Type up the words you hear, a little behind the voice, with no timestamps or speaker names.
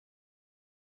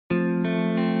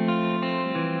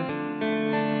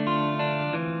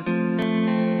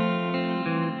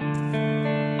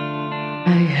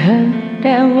I heard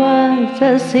there was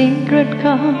a secret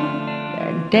chord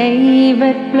that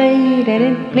David played and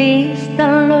it pleased the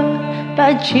Lord,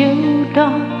 but you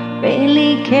don't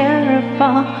really care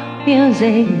for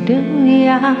music, do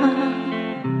ya?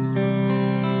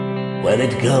 When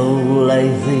it goes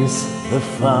like this, the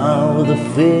 4, the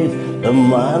 5th, the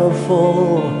minor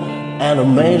 4, and a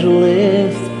major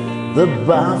lift, the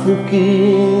baffled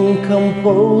king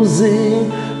composing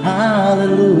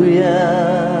hallelujah,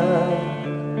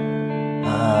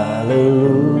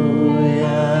 hallelujah,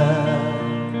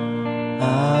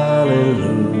 hallelujah,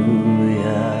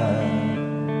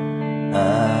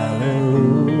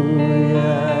 hallelujah,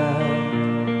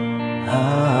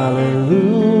 hallelujah.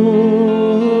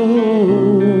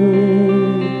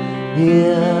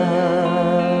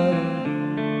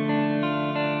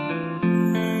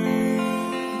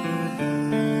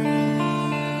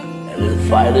 The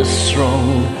fight is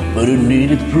strong, but it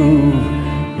needed proof.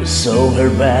 You saw her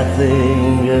bad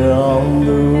thing on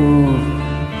the roof.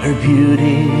 Her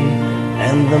beauty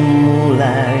and the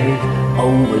moonlight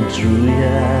overdrew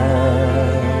ya.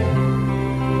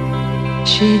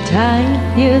 She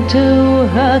tied you to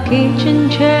her kitchen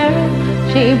chair.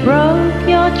 She broke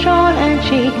your throne and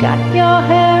she cut your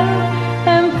hair.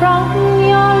 And from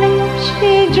your lips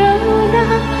she drew the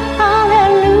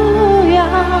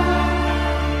hallelujah,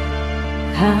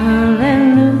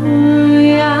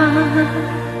 hallelujah,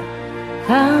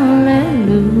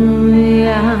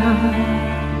 hallelujah,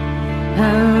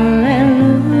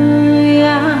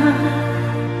 hallelujah,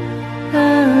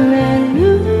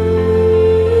 hallelujah.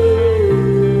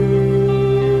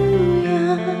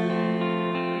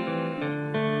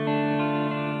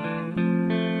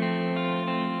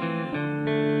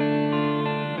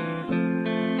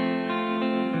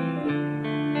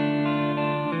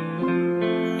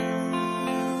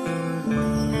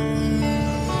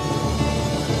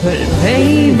 Well,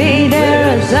 maybe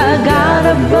there's a God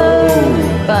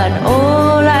above, but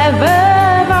all I've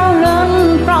ever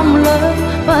learned from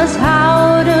love was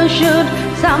how to shoot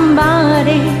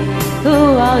somebody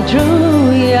who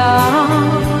outdrew ya.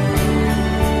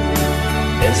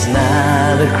 It's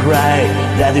not a cry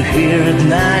that you hear at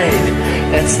night.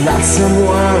 It's not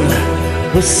someone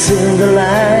who's in the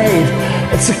light.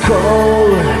 It's a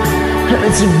cold and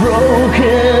it's a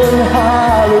broken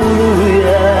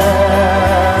hallelujah.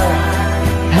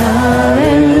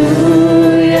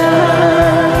 Hallelujah,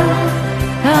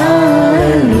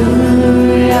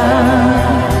 hallelujah,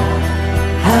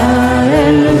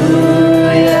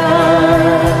 hallelujah,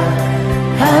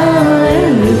 hallelujah,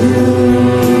 hallelujah,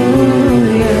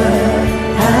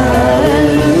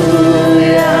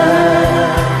 hallelujah,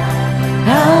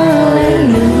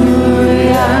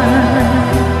 hallelujah,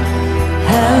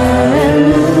 hallelujah.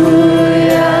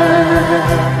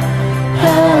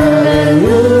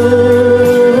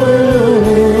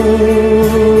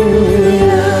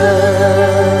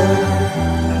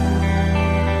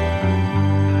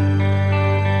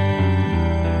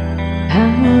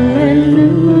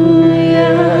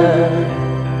 Hallelujah,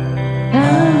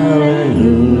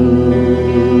 hallelujah.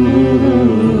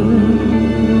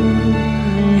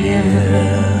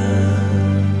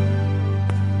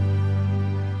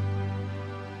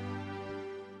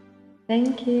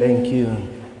 Thank you. Thank you.